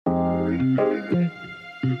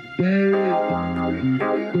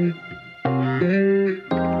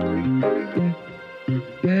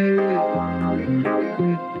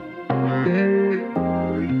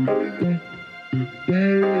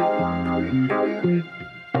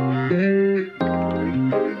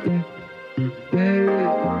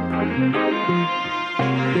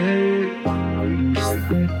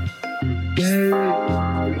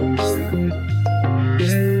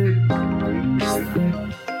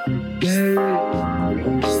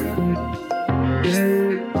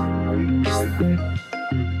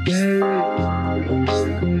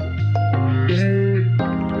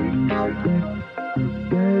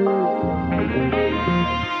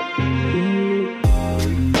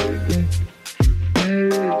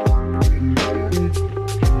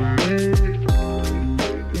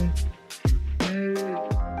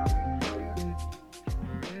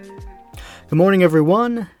Good morning,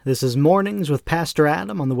 everyone. This is Mornings with Pastor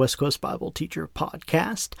Adam on the West Coast Bible Teacher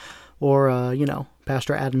Podcast, or,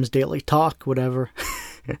 Pastor Adam's Daily Talk, whatever.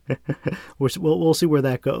 We'll see where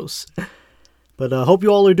that goes. But I hope you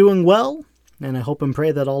all are doing well, and I hope and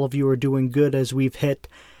pray that all of you are doing good as we've hit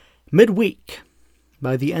midweek.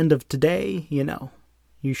 By the end of today,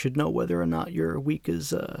 you should know whether or not your week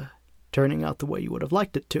is turning out the way you would have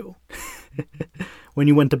liked it to. When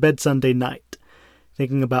you went to bed Sunday night,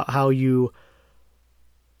 thinking about how you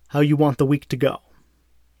want the week to go.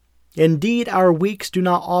 Indeed, our weeks do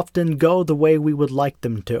not often go the way we would like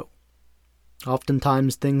them to.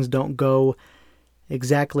 Oftentimes, things don't go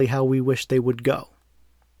exactly how we wish they would go.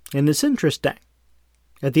 And it's interesting.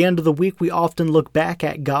 At the end of the week, we often look back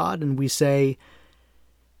at God and we say,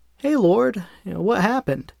 "Hey, Lord, what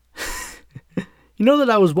happened? You know that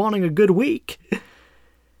I was wanting a good week.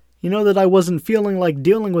 You know that I wasn't feeling like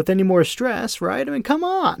dealing with any more stress, right? I mean, come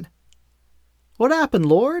on. What happened,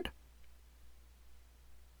 Lord?"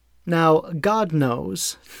 Now, God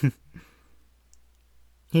knows.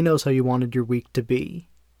 He knows how you wanted your week to be.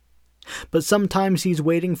 But sometimes He's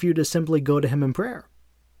waiting for you to simply go to Him in prayer.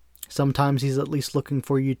 Sometimes He's at least looking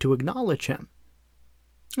for you to acknowledge Him.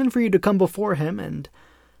 And for you to come before Him and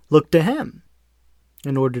look to Him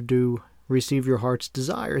in order to receive your heart's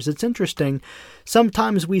desires. It's interesting.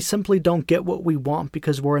 Sometimes we simply don't get what we want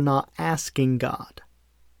because we're not asking God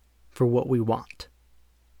for what we want.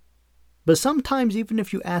 But sometimes even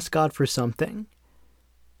if you ask God for something,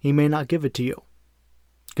 He may not give it to you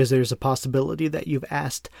because there's a possibility that you've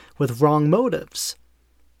asked with wrong motives.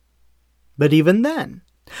 But even then,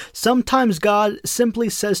 sometimes God simply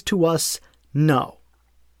says to us, no.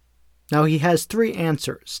 Now He has 3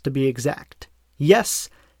 answers to be exact. Yes,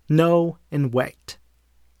 no, and wait.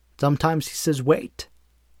 Sometimes He says wait.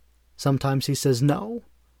 Sometimes He says no.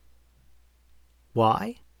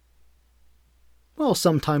 Why? Well,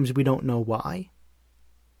 sometimes we don't know why.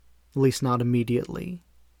 At least not immediately.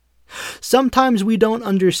 Sometimes we don't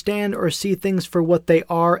understand or see things for what they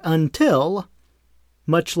are until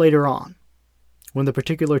much later on, when the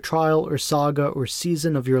particular trial or saga or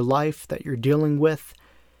season of your life that you're dealing with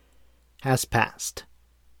has passed.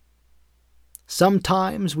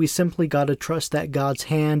 Sometimes we simply gotta trust that God's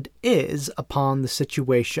hand is upon the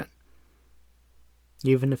situation,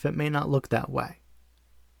 even if it may not look that way.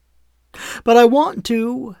 But I want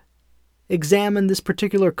to examine this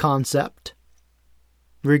particular concept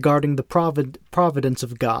regarding the providence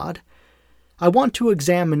of God. I want to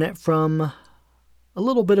examine it from a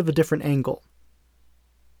little bit of a different angle,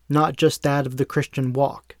 not just that of the Christian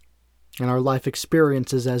walk and our life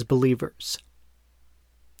experiences as believers.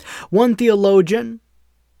 One theologian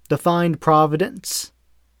defined providence,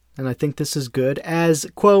 and I think this is good, as,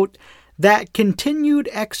 quote, "that continued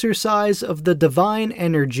exercise of the divine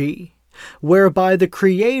energy, whereby the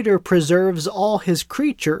Creator preserves all His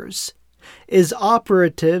creatures, is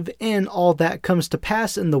operative in all that comes to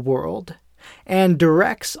pass in the world, and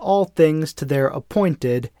directs all things to their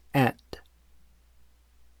appointed end."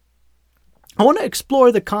 I want to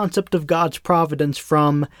explore the concept of God's providence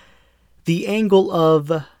from the angle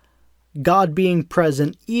of God being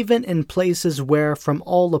present even in places where, from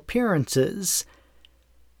all appearances,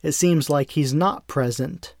 it seems like He's not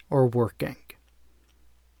present or working.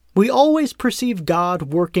 We always perceive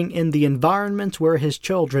God working in the environments where His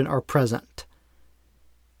children are present.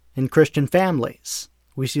 In Christian families,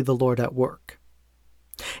 we see the Lord at work.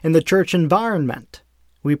 In the church environment,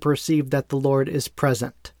 we perceive that the Lord is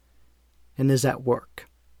present and is at work.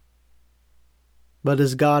 But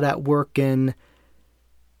is God at work in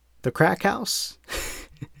the crack house?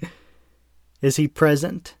 Is He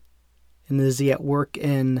present? And is He at work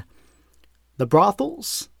in the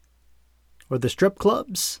brothels or the strip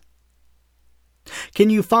clubs? Can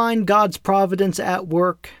you find God's providence at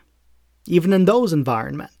work even in those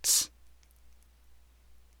environments.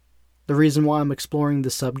 The reason why I'm exploring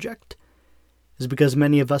this subject is because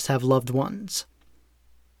many of us have loved ones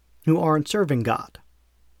who aren't serving God.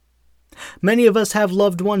 Many of us have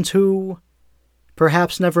loved ones who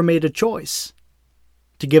perhaps never made a choice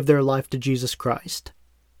to give their life to Jesus Christ.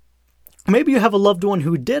 Maybe you have a loved one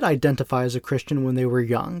who did identify as a Christian when they were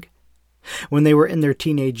young, when they were in their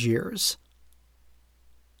teenage years.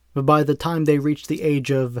 But by the time they reached the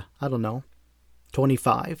age of,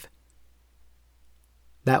 25,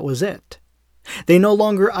 that was it. They no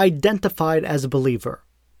longer identified as a believer.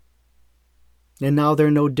 And now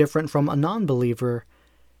they're no different from a non-believer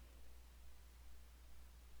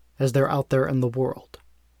as they're out there in the world.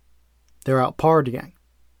 They're out partying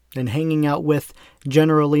and hanging out with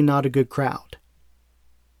generally not a good crowd.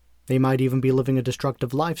 They might even be living a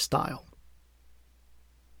destructive lifestyle.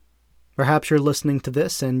 Perhaps you're listening to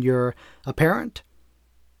this and you're a parent,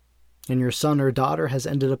 and your son or daughter has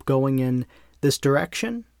ended up going in this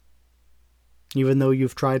direction, even though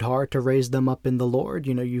you've tried hard to raise them up in the Lord.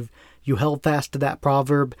 You held fast to that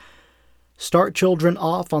proverb, start children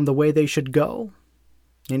off on the way they should go,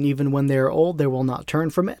 and even when they are old, they will not turn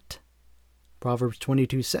from it. Proverbs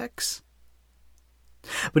 22:6.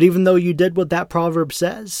 But even though you did what that proverb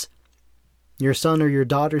says, your son or your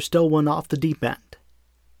daughter still went off the deep end,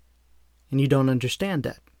 and you don't understand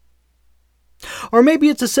it. Or maybe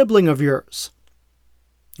it's a sibling of yours,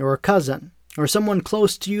 or a cousin, or someone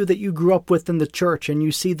close to you that you grew up with in the church, and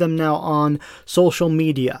you see them now on social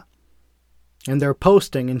media, and they're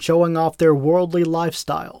posting and showing off their worldly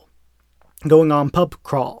lifestyle, going on pub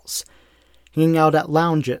crawls, hanging out at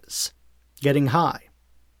lounges, getting high,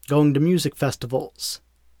 going to music festivals.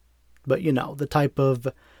 But the type of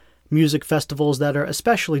music festivals that are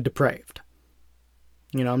especially depraved.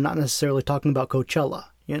 I'm not necessarily talking about Coachella,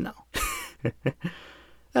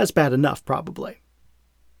 That's bad enough, probably.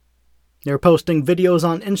 They're posting videos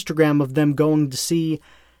on Instagram of them going to see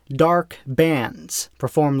dark bands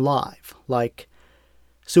perform live, like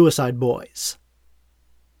Suicide Boys.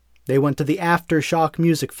 They went to the Aftershock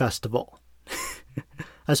Music Festival.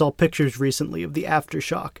 I saw pictures recently of the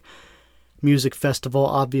Aftershock Music Festival.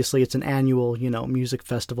 Obviously, it's an annual, music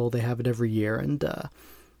festival. They have it every year, and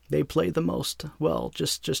they play the most,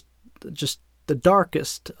 just the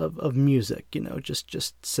darkest of music,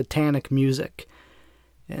 just satanic music.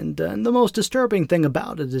 And the most disturbing thing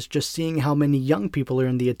about it is just seeing how many young people are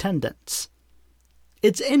in the attendance.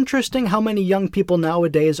 It's interesting how many young people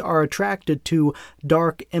nowadays are attracted to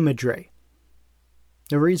dark imagery.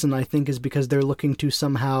 The reason, I think, is because they're looking to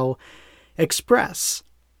somehow express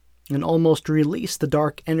and almost release the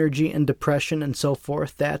dark energy and depression and so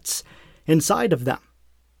forth that's inside of them.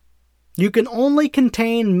 You can only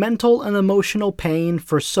contain mental and emotional pain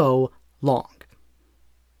for so long.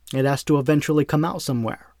 It has to eventually come out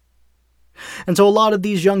somewhere. And so a lot of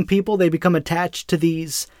these young people, they become attached to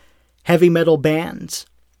these heavy metal bands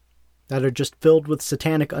that are just filled with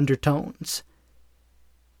satanic undertones.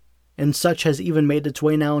 And such has even made its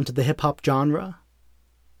way now into the hip-hop genre.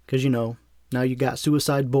 Because, now you got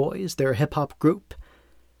Suicide Boys. They're a hip-hop group.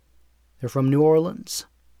 They're from New Orleans.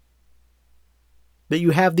 But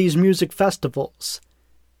you have these music festivals.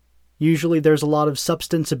 Usually there's a lot of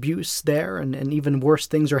substance abuse there, and even worse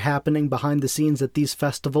things are happening behind the scenes at these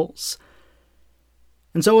festivals.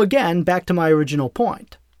 And so again, back to my original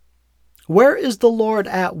point. Where is the Lord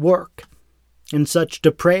at work in such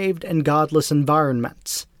depraved and godless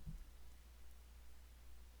environments?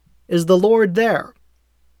 Is the Lord there?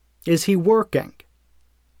 Is he working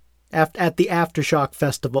at the Aftershock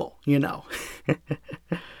Festival,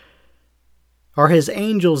 Are his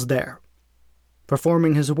angels there,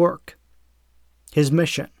 performing his work, his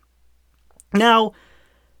mission? Now,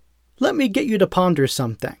 let me get you to ponder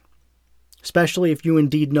something, especially if you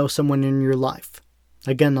indeed know someone in your life,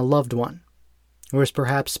 again, a loved one, who is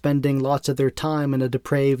perhaps spending lots of their time in a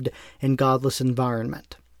depraved and godless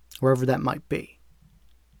environment, wherever that might be.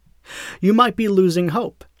 You might be losing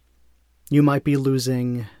hope. You might be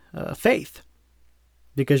losing faith,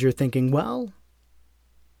 because you're thinking, well,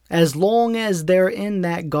 as long as they're in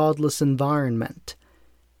that godless environment,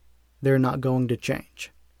 they're not going to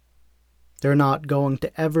change. They're not going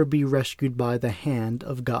to ever be rescued by the hand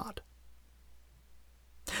of God.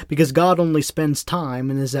 Because God only spends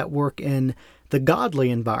time and is at work in the godly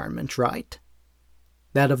environment, right?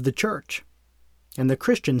 That of the church and the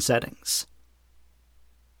Christian settings.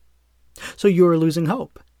 So you're losing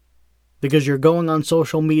hope. Because you're going on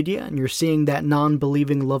social media and you're seeing that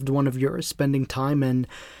non-believing loved one of yours spending time in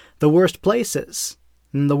the worst places,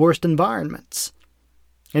 in the worst environments,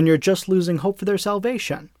 and you're just losing hope for their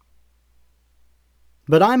salvation.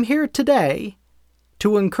 But I'm here today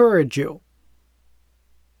to encourage you.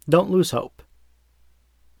 Don't lose hope.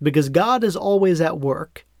 Because God is always at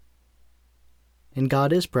work. And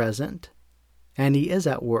God is present. And He is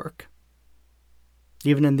at work.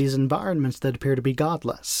 Even in these environments that appear to be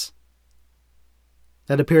godless.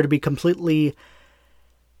 That appear to be completely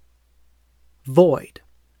void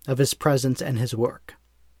of His presence and His work.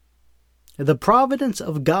 The providence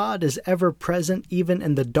of God is ever present even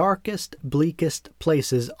in the darkest, bleakest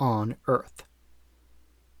places on earth.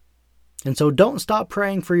 And so don't stop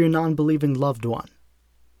praying for your non-believing loved one.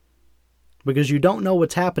 Because you don't know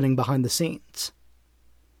what's happening behind the scenes.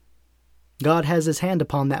 God has His hand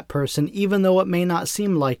upon that person even though it may not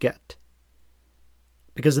seem like it.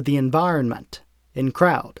 Because of the environment and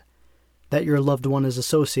crowd that your loved one is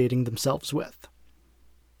associating themselves with.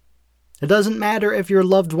 It doesn't matter if your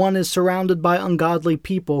loved one is surrounded by ungodly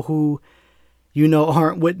people who you know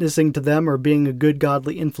aren't witnessing to them or being a good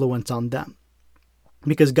godly influence on them.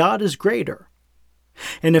 Because God is greater.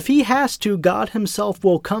 And if He has to, God Himself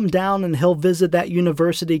will come down and He'll visit that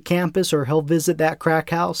university campus, or He'll visit that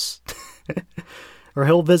crack house, or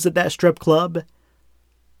He'll visit that strip club.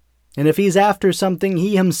 And if He's after something,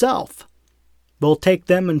 He Himself will take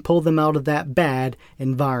them and pull them out of that bad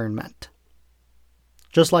environment.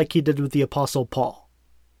 Just like He did with the Apostle Paul.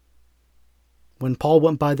 When Paul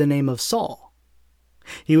went by the name of Saul,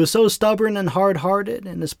 he was so stubborn and hard-hearted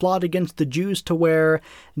in his plot against the Jews to where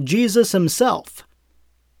Jesus Himself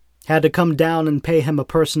had to come down and pay him a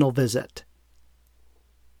personal visit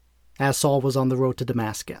as Saul was on the road to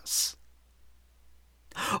Damascus.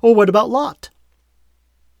 Or what about Lot?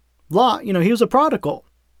 Lot, he was a prodigal.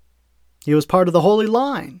 He was part of the holy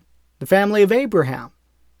line, the family of Abraham.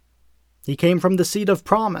 He came from the seed of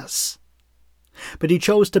promise. But he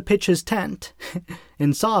chose to pitch his tent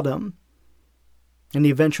in Sodom, and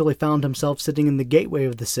he eventually found himself sitting in the gateway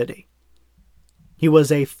of the city. He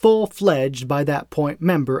was a full-fledged, by that point,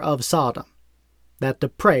 member of Sodom, that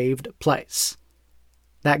depraved place,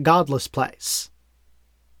 that godless place.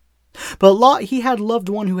 But Lot, he had a loved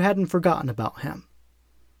one who hadn't forgotten about him,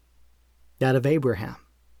 that of Abraham.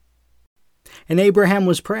 And Abraham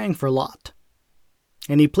was praying for Lot.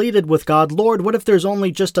 And he pleaded with God, Lord, what if there's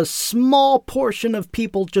only just a small portion of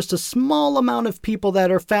people, just a small amount of people that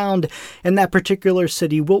are found in that particular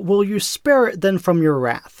city? Will you spare it then from your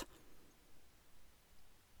wrath?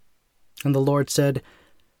 And the Lord said,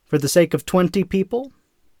 for the sake of 20 people,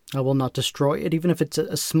 I will not destroy it. Even if it's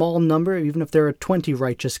a small number, even if there are 20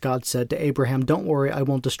 righteous, God said to Abraham, don't worry, I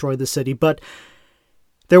won't destroy the city. But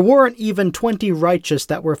there weren't even 20 righteous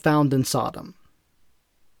that were found in Sodom.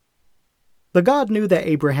 But God knew that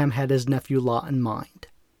Abraham had his nephew Lot in mind.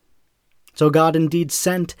 So God indeed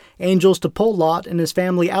sent angels to pull Lot and his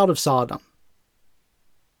family out of Sodom.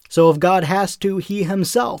 So if God has to, He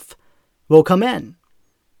Himself will come in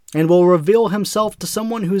and will reveal Himself to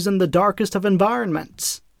someone who's in the darkest of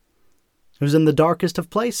environments, who's in the darkest of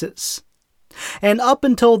places. And up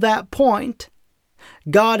until that point,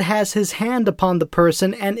 God has His hand upon the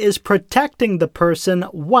person and is protecting the person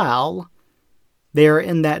while they are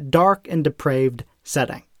in that dark and depraved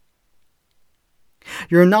setting.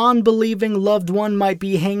 Your non-believing loved one might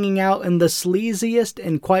be hanging out in the sleaziest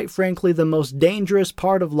and quite frankly the most dangerous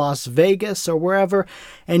part of Las Vegas or wherever,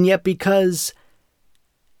 and yet because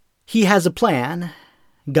He has a plan,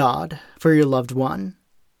 God, for your loved one,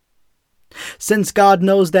 since God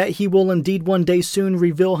knows that He will indeed one day soon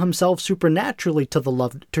reveal Himself supernaturally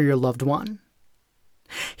to your loved one,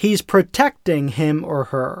 He's protecting him or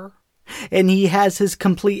her. And He has His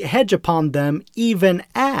complete hedge upon them even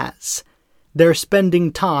as they're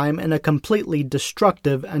spending time in a completely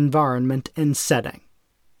destructive environment and setting.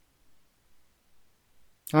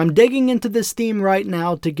 I'm digging into this theme right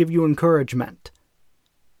now to give you encouragement.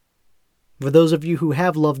 For those of you who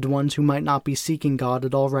have loved ones who might not be seeking God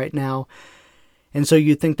at all right now, and so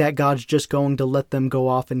you think that God's just going to let them go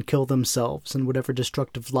off and kill themselves in whatever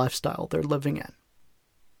destructive lifestyle they're living in.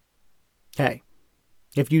 Hey.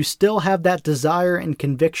 If you still have that desire and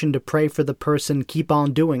conviction to pray for the person, keep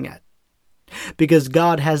on doing it. Because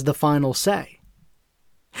God has the final say.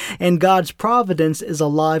 And God's providence is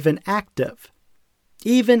alive and active,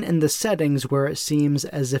 even in the settings where it seems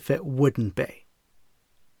as if it wouldn't be.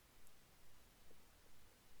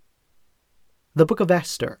 The book of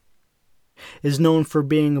Esther is known for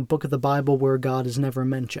being a book of the Bible where God is never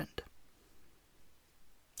mentioned.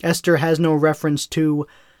 Esther has no reference to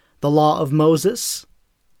the law of Moses,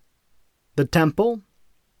 the temple,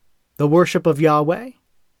 the worship of Yahweh.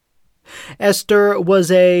 Esther was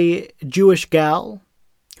a Jewish gal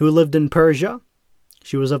who lived in Persia.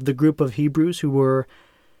 She was of the group of Hebrews who were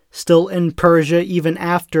still in Persia even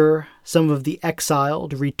after some of the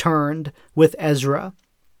exiled returned with Ezra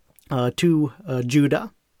to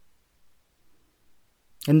Judah.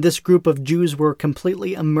 And this group of Jews were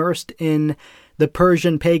completely immersed in the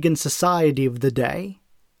Persian pagan society of the day.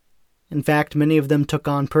 In fact, many of them took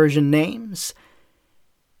on Persian names.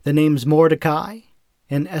 The names Mordecai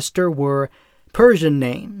and Esther were Persian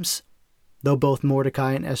names, though both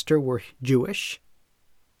Mordecai and Esther were Jewish.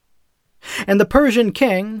 And the Persian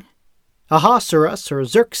king, Ahasuerus or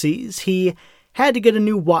Xerxes, he had to get a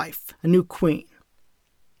new wife, a new queen.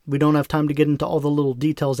 We don't have time to get into all the little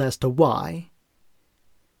details as to why.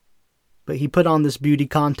 But he put on this beauty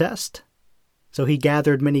contest. So he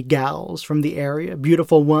gathered many gals from the area,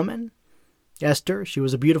 beautiful women. Esther, she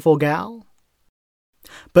was a beautiful gal.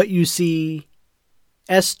 But you see,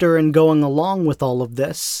 Esther, in going along with all of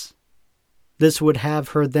this would have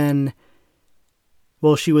her then,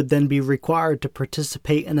 she would then be required to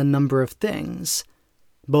participate in a number of things,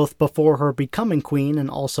 both before her becoming queen and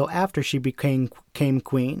also after she became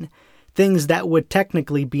queen, things that would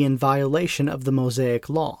technically be in violation of the Mosaic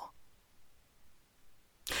law.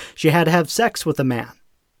 She had to have sex with a man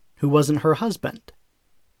who wasn't her husband,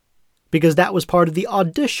 because that was part of the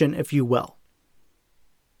audition, if you will,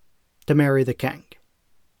 to marry the king.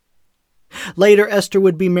 Later, Esther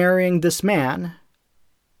would be marrying this man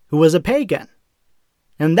who was a pagan,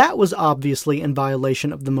 and that was obviously in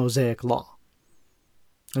violation of the Mosaic law.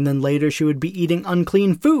 And then later she would be eating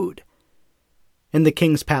unclean food in the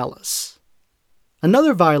king's palace,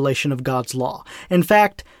 another violation of God's law. In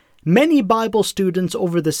fact, many Bible students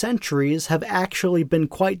over the centuries have actually been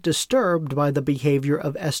quite disturbed by the behavior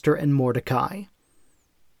of Esther and Mordecai,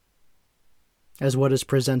 as what is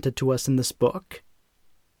presented to us in this book,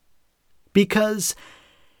 because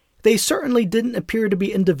they certainly didn't appear to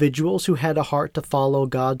be individuals who had a heart to follow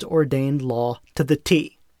God's ordained law to the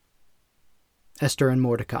T. Esther and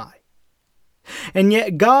Mordecai. And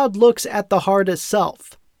yet God looks at the heart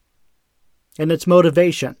itself and its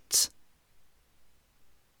motivations.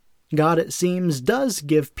 God, it seems, does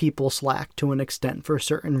give people slack to an extent for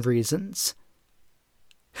certain reasons.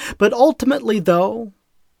 But ultimately, though,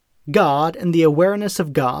 God and the awareness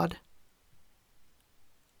of God,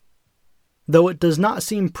 though it does not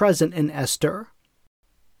seem present in Esther,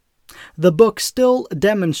 the book still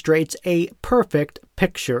demonstrates a perfect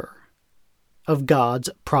picture of God's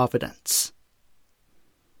providence.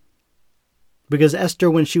 Because Esther,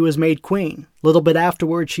 when she was made queen, a little bit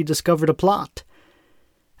afterwards, she discovered a plot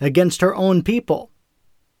against her own people,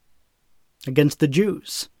 against the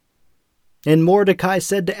Jews. And Mordecai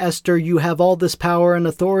said to Esther, "You have all this power and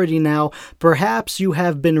authority now. Perhaps you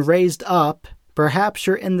have been raised up. Perhaps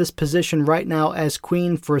you're in this position right now as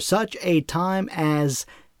queen for such a time as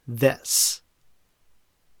this."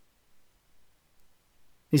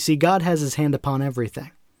 You see, God has his hand upon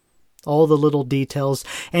everything, all the little details,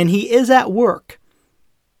 and he is at work,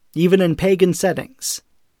 even in pagan settings,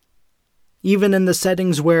 even in the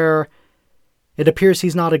settings where it appears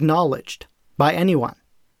he's not acknowledged by anyone.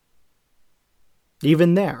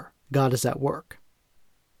 Even there, God is at work.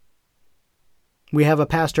 We have a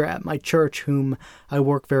pastor at my church whom I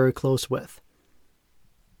work very close with,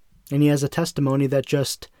 and he has a testimony that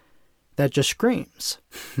just screams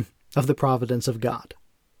of the providence of God.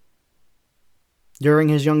 During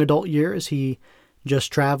his young adult years, he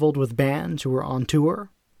just traveled with bands who were on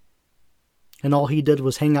tour, and all he did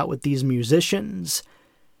was hang out with these musicians,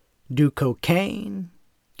 do cocaine,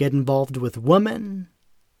 get involved with women.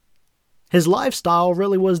 His lifestyle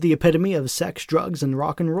really was the epitome of sex, drugs, and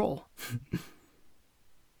rock and roll.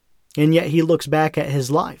 And yet he looks back at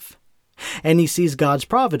his life, and he sees God's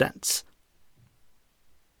providence.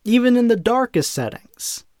 Even in the darkest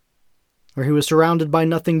settings, where he was surrounded by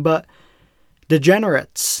nothing but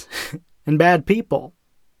degenerates and bad people,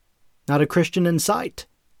 not a Christian in sight,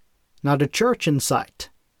 not a church in sight.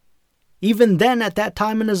 Even then, at that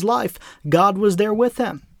time in his life, God was there with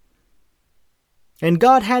him. And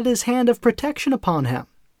God had his hand of protection upon him.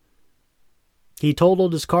 He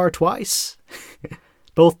totaled his car twice.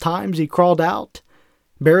 Both times he crawled out,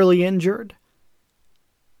 barely injured.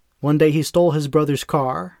 One day he stole his brother's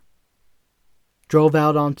car, drove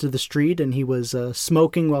out onto the street, and he was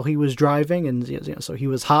smoking while he was driving, and so he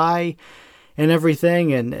was high and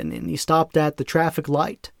everything, and he stopped at the traffic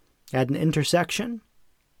light at an intersection,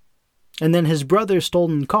 and then his brother's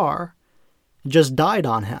stolen car just died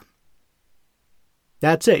on him.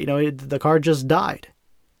 That's it, the car just died,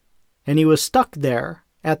 and he was stuck there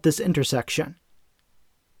at this intersection.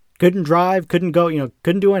 Couldn't drive, couldn't go,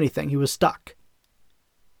 couldn't do anything. He was stuck.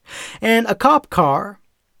 And a cop car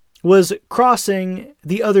was crossing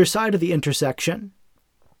the other side of the intersection,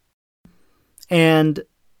 And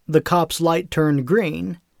the cop's light turned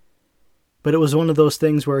green, but it was one of those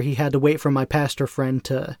things where he had to wait for my pastor friend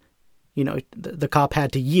to, the cop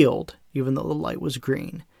had to yield, even though the light was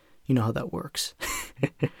green. You know how that works.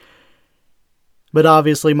 But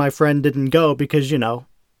obviously my friend didn't go because,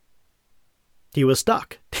 he was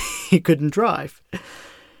stuck. He couldn't drive.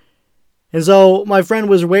 And so my friend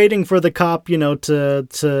was waiting for the cop,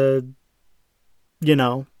 to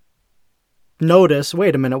notice,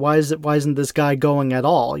 wait a minute, why isn't this guy going at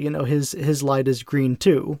all? His light is green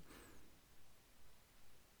too.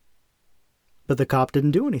 But the cop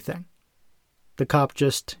didn't do anything. The cop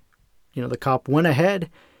just, the cop went ahead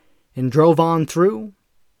and drove on through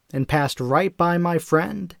and passed right by my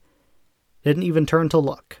friend. Didn't even turn to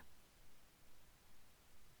look.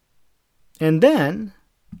 And then,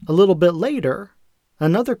 a little bit later,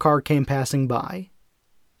 another car came passing by,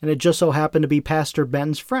 and it just so happened to be Pastor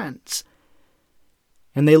Ben's friends.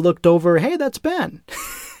 And they looked over, hey, that's Ben.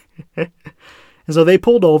 And so they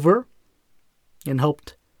pulled over and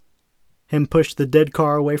helped him push the dead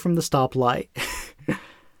car away from the stoplight.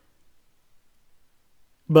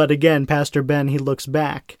 But again, Pastor Ben, he looks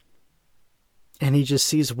back and he just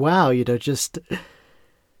sees, wow, I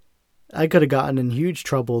could have gotten in huge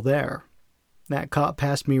trouble there. That cop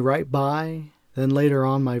passed me right by. Then later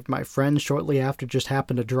on, my friend shortly after just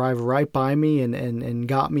happened to drive right by me and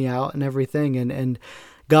got me out and everything. And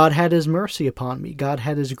God had his mercy upon me. God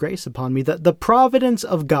had his grace upon me. The providence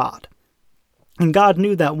of God. And God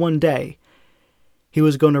knew that one day he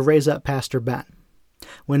was going to raise up Pastor Ben.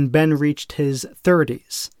 When Ben reached his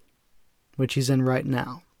 30s, which he's in right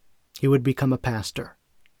now, he would become a pastor.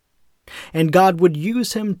 And God would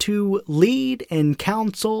use him to lead and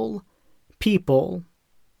counsel people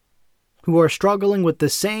who are struggling with the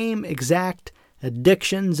same exact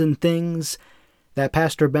addictions and things that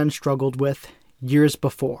Pastor Ben struggled with years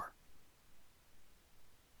before.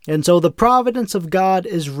 And so the providence of God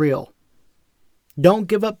is real. Don't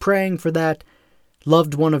give up praying for that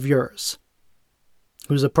loved one of yours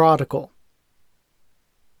who's a prodigal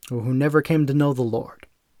or who never came to know the Lord.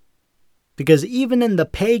 Because even in the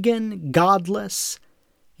pagan, godless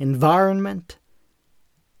environment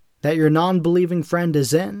that your non-believing friend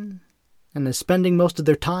is in and is spending most of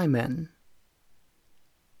their time in,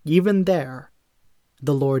 even there,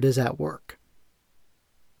 the Lord is at work.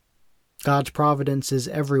 God's providence is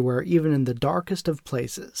everywhere, even in the darkest of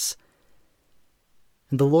places.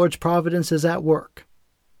 And the Lord's providence is at work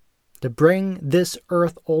to bring this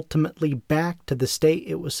earth ultimately back to the state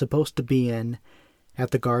it was supposed to be in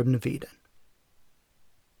at the Garden of Eden.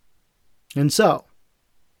 And so,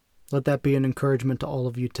 let that be an encouragement to all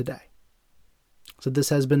of you today. So this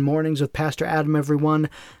has been Mornings with Pastor Adam, everyone.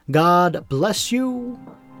 God bless you,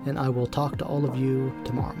 and I will talk to all of you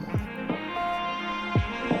tomorrow morning.